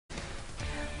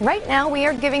Right now, we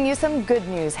are giving you some good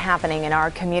news happening in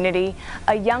our community.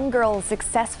 A young girl's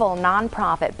successful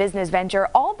nonprofit business venture,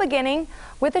 all beginning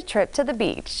with a trip to the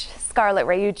beach. Scarlett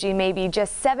Rayucci may be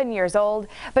just 7 years old,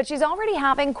 but she's already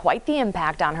having quite the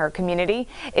impact on her community.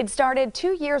 It started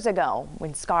 2 years ago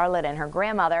when Scarlett and her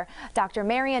grandmother, Dr.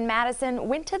 Marion Madison,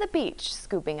 went to the beach,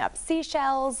 scooping up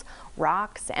seashells,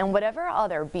 rocks, and whatever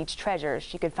other beach treasures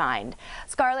she could find.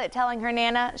 Scarlett telling her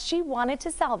Nana she wanted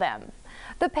to sell them.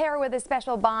 The pair, with a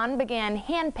special bond, began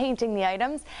hand-painting the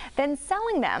items, then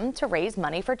selling them to raise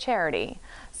money for charity.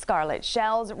 Scarlett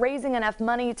Shells raising enough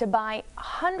money to buy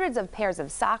hundreds of pairs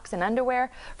of socks and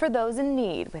underwear for those in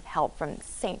need, with help from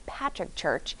St. Patrick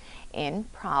Church in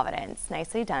Providence.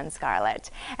 Nicely done,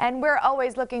 Scarlett. And we're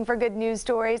always looking for good news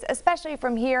stories, especially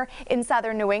from here in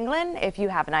southern New England. If you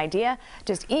have an idea,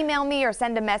 just email me or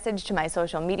send a message to my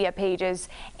social media pages.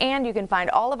 And you can find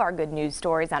all of our good news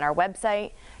stories on our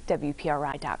website,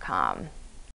 WPRI.com.